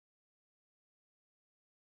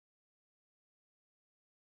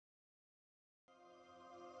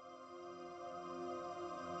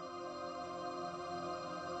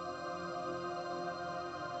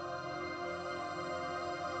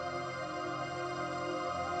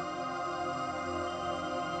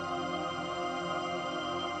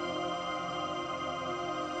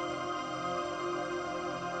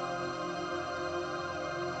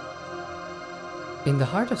In the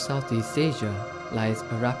heart of Southeast Asia lies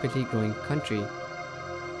a rapidly growing country.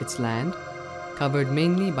 Its land, covered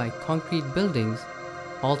mainly by concrete buildings,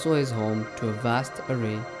 also is home to a vast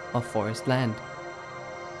array of forest land.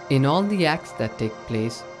 In all the acts that take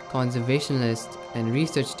place, conservationists and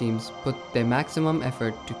research teams put their maximum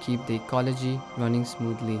effort to keep the ecology running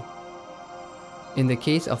smoothly. In the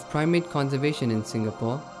case of primate conservation in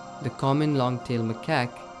Singapore, the common long-tailed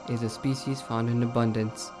macaque is a species found in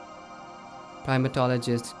abundance.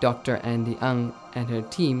 Primatologist Dr. Andie Ang and her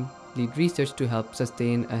team lead research to help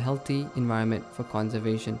sustain a healthy environment for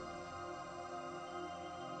conservation.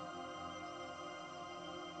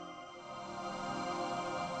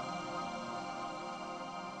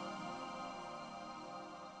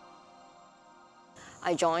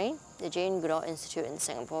 I joined the Jane Goodall Institute in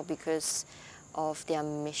Singapore because of their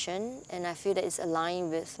mission, and I feel that it's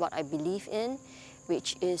aligned with what I believe in,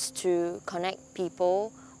 which is to connect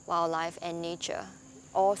people, wildlife and nature.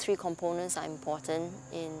 All three components are important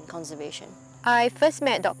in conservation. I first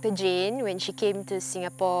met Dr. Jane when she came to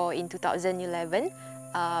Singapore in 2011.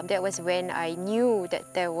 That was when I knew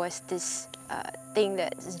that there was this thing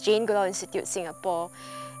that is Jane Goodall Institute Singapore,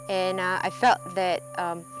 and I felt that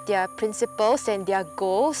their principles and their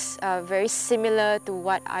goals are very similar to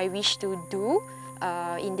what I wish to do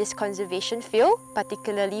in this conservation field,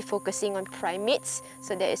 particularly focusing on primates.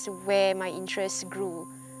 So that is where my interest grew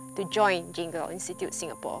to join Jane Goodall Institute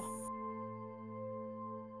Singapore.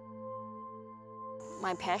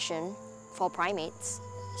 My passion for primates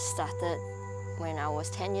started when I was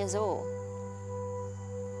 10 years old,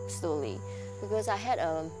 slowly, because I had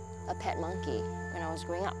a pet monkey when I was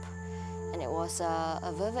growing up, and it was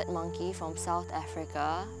a vervet monkey from South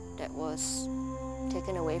Africa that was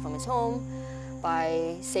taken away from its home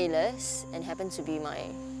by sailors and happened to be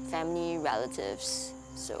my family relatives.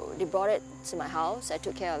 So they brought it to my house. I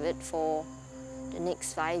took care of it for the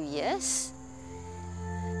next 5 years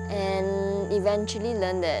and eventually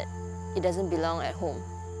learned that it doesn't belong at home.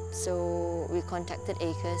 So we contacted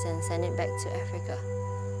ACRES and sent it back to Africa.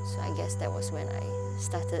 So I guess that was when I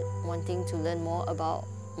started wanting to learn more about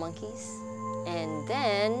monkeys, and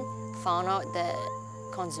then found out that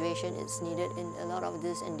conservation is needed in a lot of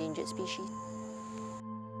these endangered species.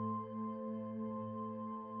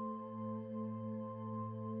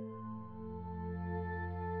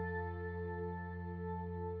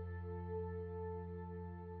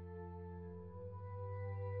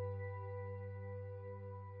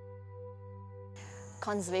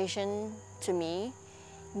 Conservation to me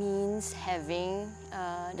means having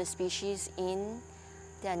the species in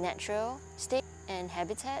their natural state and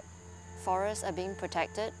habitat. Forests are being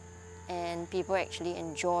protected and people actually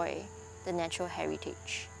enjoy the natural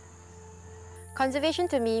heritage. Conservation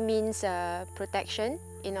to me means protection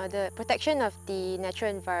of the natural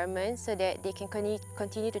environment so that they can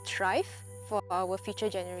continue to thrive for our future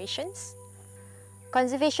generations.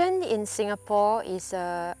 Conservation in Singapore is,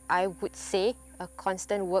 I would say, a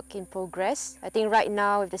constant work in progress. I think right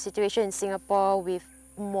now, with the situation in Singapore with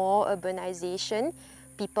more urbanization,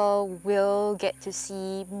 people will get to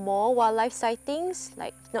see more wildlife sightings,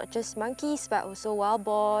 like not just monkeys, but also wild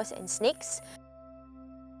boars and snakes.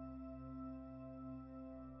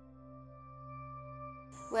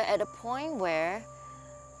 We're at a point where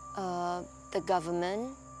the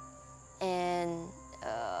government and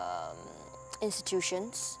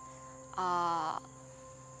institutions are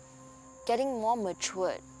getting more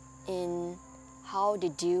matured in how they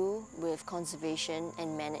deal with conservation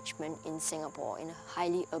and management in Singapore in a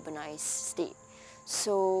highly urbanized state.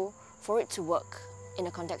 So for it to work in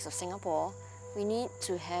the context of Singapore, we need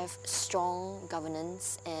to have strong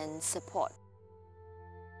governance and support.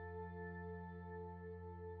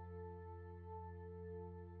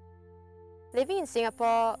 Living in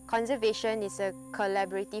Singapore, conservation is a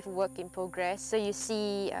collaborative work in progress. So you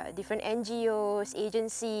see different NGOs,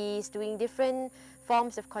 agencies doing different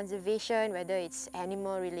forms of conservation, whether it's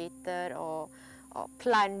animal related or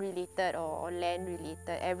plant related or land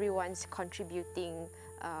related. Everyone's contributing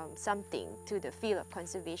something to the field of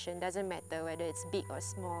conservation. Doesn't matter whether it's big or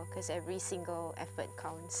small, because every single effort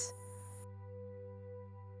counts.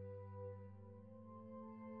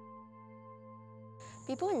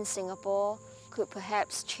 People in Singapore could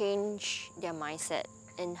perhaps change their mindset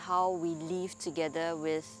in how we live together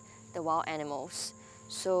with the wild animals.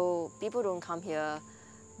 So people don't come here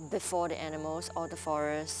before the animals or the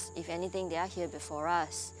forests. If anything, they are here before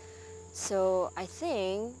us. So I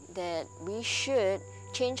think that we should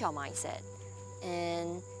change our mindset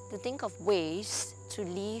and to think of ways to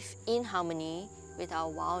live in harmony with our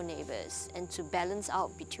wild neighbours and to balance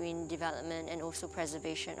out between development and also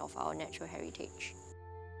preservation of our natural heritage.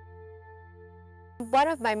 One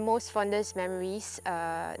of my most fondest memories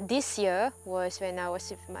this year was when I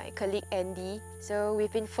was with my colleague Andie. So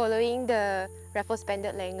we've been following the Raffles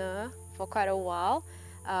banded langur for quite a while,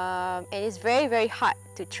 and it's very hard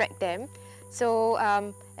to track them. So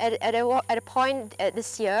at a point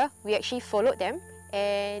this year, we actually followed them,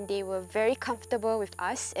 and they were very comfortable with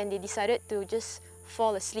us, and they decided to just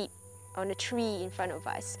fall asleep on a tree in front of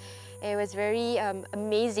us. And it was very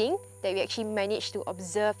amazing that we actually managed to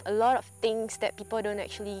observe a lot of things that people don't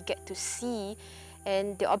actually get to see,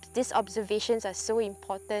 and these observations are so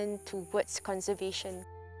important towards conservation.